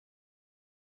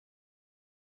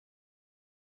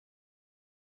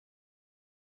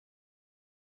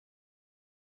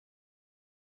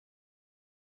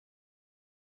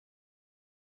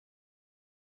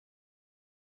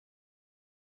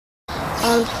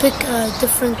I'll pick a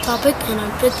different topic and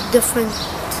I'll pick different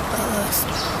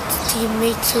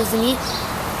teammates with me,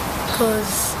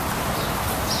 because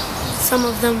some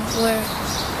of them were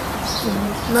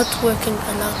not working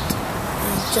a lot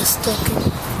and just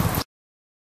talking.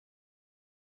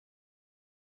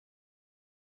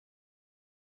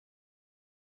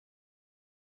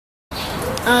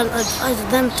 I'll advise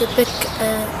them to pick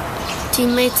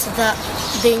teammates that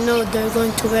they know they're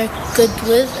going to work good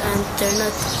with and they're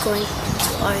not going to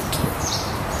argue.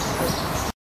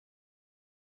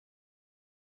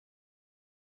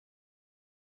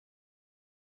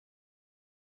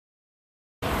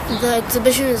 The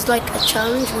exhibition is like a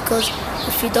challenge, because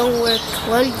if you don't work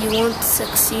well, you won't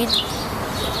succeed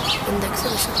in the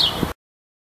exhibition.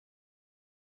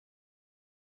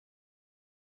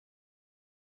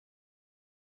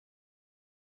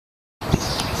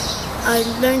 I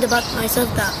learned about myself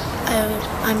that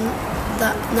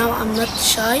now I'm not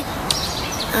shy,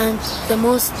 and the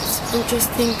most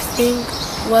interesting thing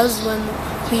was when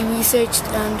we researched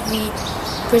and we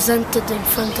presented in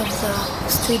front of the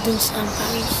students and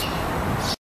parents.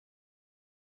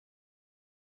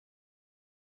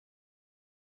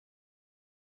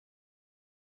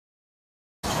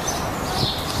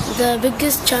 The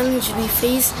biggest challenge we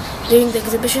faced during the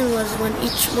exhibition was when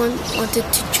each one wanted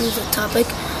to choose a topic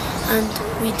and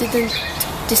we didn't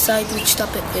decide which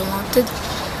topic we wanted.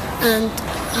 And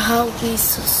how we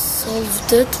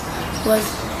solved it was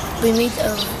we made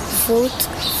a vote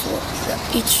for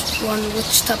each one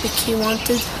which topic he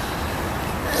wanted,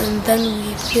 and then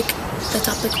we picked the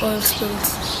topic oil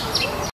spills.